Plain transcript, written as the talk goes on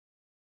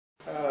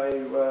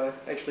I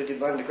actually did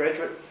my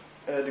undergraduate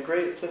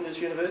degree at Flinders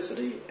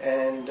University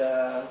and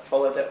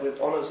followed that with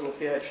honours and a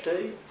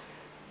PhD.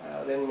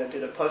 Then I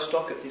did a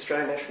postdoc at the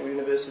Australian National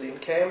University in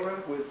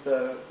Canberra with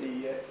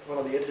one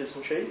of the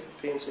editors-in-chief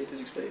of PNC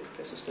Physics B,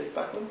 Professor Steve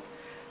Buckman.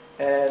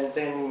 And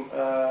then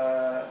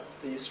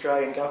the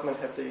Australian government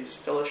have these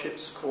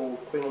fellowships called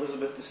Queen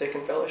Elizabeth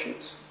II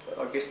Fellowships.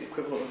 I guess the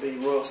equivalent would be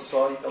Royal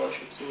Society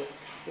Fellowships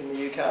in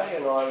the UK,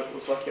 and I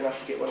was lucky enough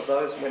to get one of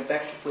those and went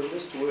back to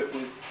Flinders to work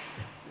with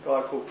a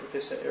guy called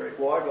Professor Eric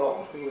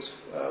Weigold, who was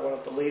one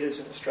of the leaders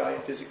in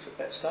Australian physics at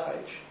that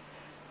stage.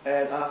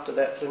 And after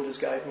that, Flinders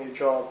gave me a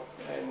job,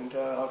 and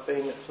I've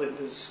been at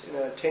Flinders in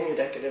a tenured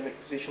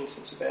academic position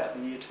since about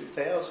the year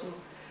 2000,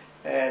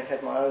 and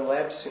had my own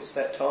labs since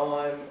that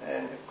time,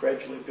 and have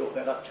gradually built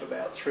that up to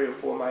about 3 or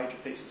 4 major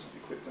pieces of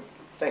equipment,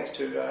 thanks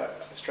to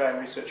Australian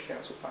Research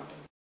Council funding.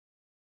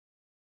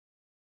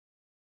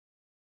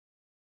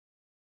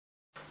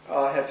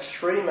 I have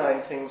 3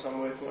 main things I'm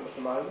working on at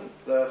the moment.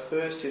 The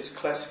first is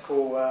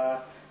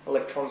classical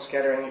electron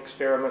scattering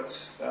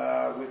experiments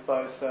with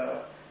both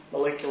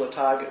molecular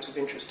targets of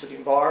interest to the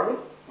environment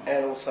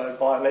and also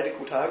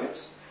biomedical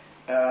targets.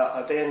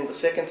 Then the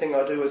second thing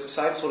I do is the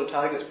same sort of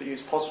targets but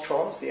use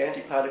positrons, the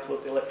antiparticle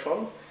of the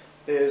electron.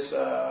 There's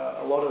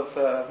a lot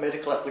of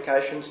medical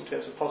applications in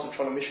terms of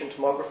positron emission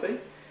tomography,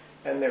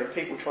 and there are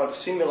people trying to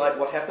simulate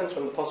what happens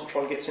when the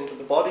positron gets into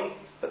the body,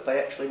 but they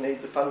actually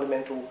need the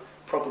fundamental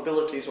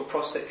probabilities or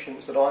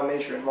cross-sections that I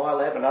measure in my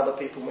lab and other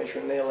people measure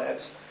in their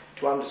labs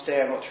to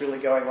understand what's really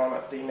going on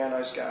at the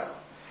nanoscale.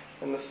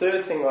 And the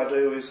third thing I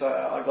do is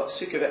I got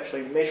sick of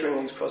actually measuring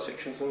these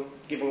cross-sections and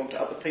giving them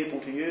to other people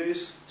to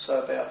use.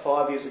 So about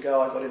 5 years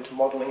ago I got into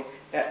modelling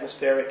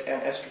atmospheric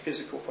and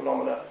astrophysical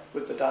phenomena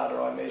with the data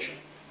I measure.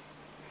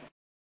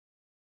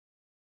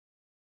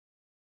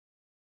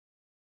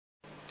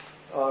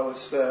 I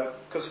was,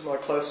 because of my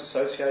close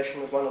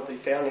association with one of the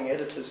founding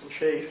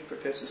editors-in-chief,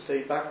 Professor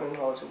Steve Buckman,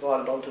 I was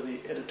invited onto the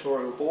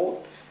editorial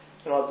board,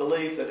 and I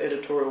believe that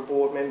editorial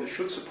board members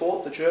should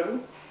support the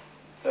journal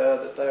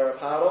that they are a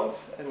part of,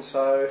 and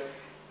so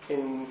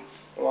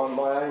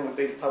my aim would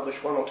be to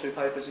publish 1 or 2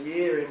 papers a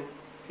year in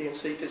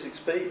PNC Physics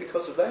B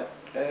because of that,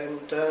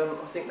 and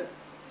I think that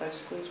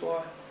basically is why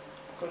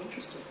I got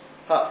interested,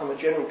 apart from a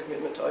general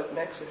commitment to open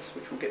access,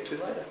 which we'll get to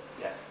later.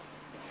 Yeah.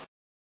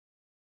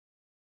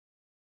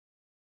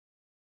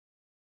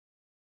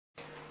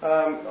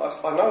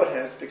 I know it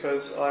has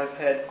because I've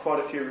had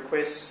quite a few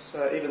requests,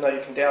 even though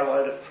you can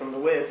download it from the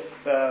web,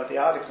 the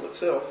article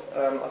itself.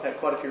 I've had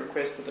quite a few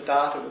requests for the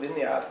data within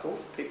the article,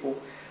 people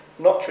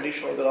not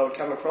traditionally that I would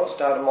come across,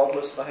 data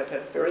modellers that I have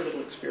had very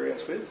little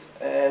experience with,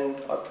 and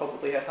I've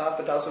probably had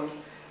 6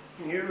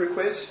 new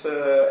requests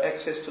for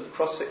access to the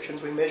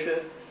cross-sections we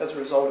measure as a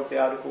result of the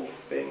article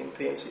being in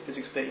PNC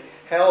Physics B.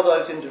 How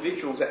those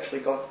individuals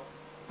actually got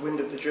wind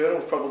of the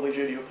journal, probably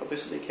due to your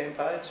publicity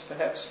campaigns,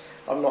 perhaps.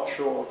 I'm not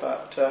sure,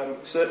 but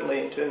certainly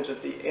in terms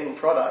of the end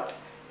product,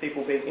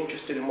 people being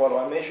interested in what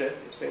I measure,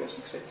 it's been a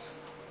success.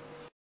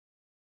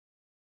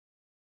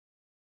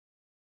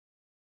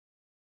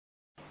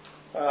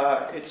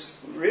 It's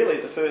really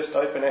the first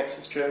open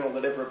access journal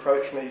that ever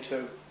approached me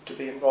to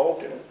be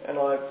involved in it, and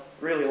I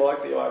really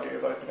like the idea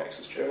of open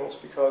access journals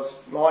because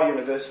my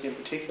university in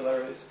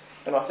particular is,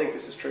 and I think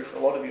this is true for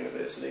a lot of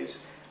universities,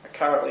 are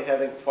currently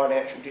having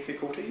financial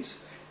difficulties.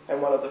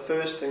 And one of the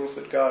first things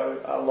that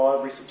go are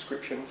library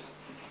subscriptions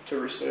to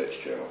research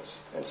journals.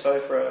 And so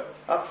for an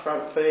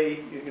upfront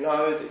fee, you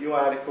know that your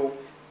article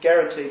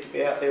guaranteed to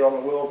be out there on the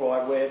World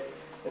Wide Web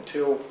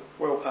until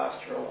well past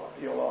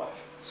your life.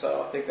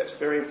 So I think that's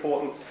very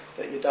important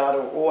that your data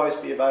will always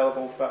be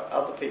available for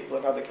other people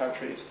in other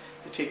countries,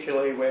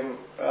 particularly when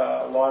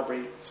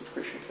library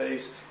subscription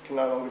fees can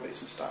no longer be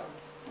sustained.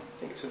 I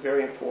think it's a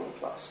very important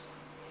plus.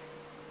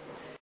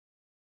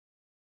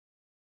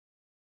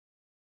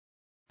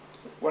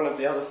 One of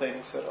the other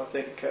things that I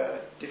think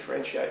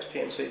differentiates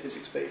PNC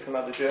Physics B from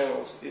other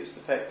journals is the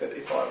fact that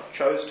if I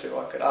chose to,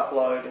 I could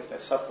upload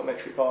as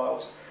supplementary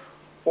files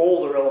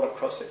all the relevant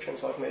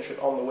cross-sections I've measured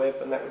on the web,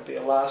 and that would be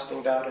a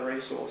lasting data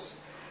resource.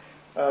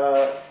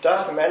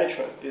 Data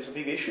management is a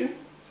big issue,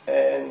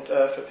 and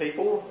for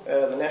people,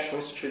 the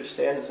National Institute of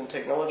Standards and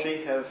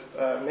Technology have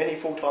many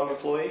full-time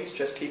employees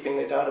just keeping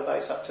their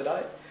database up to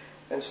date.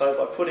 And so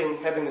by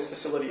having this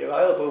facility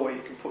available where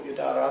you can put your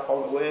data up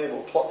on the web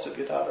or plots of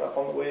your data up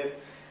on the web,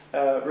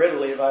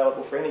 readily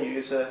available for any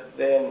user,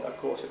 then of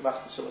course it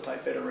must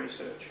facilitate better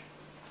research.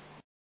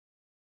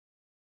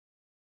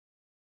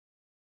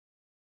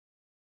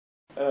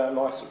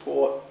 My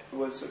support it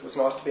was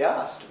nice to be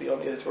asked to be on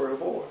the editorial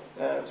board.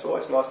 It's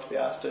always nice to be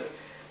asked to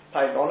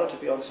pay an honour to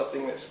be on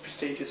something that's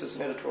prestigious as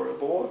an editorial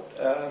board.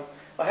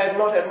 I had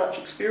not had much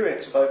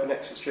experience of open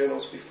access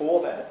journals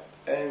before that,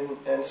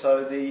 and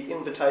so the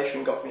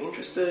invitation got me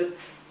interested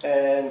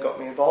and got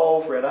me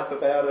involved, read up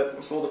about it,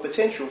 and saw the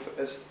potential for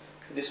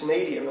this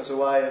medium as a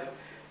way of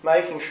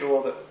making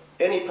sure that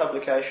any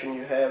publication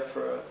you have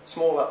for a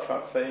small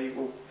upfront fee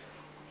will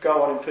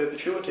go on in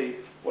perpetuity,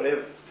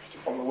 whatever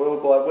on the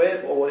World Wide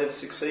Web or whatever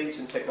succeeds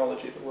in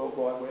technology at the World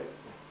Wide Web.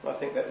 And I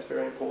think that was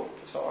very important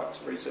for science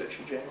and research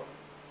in general.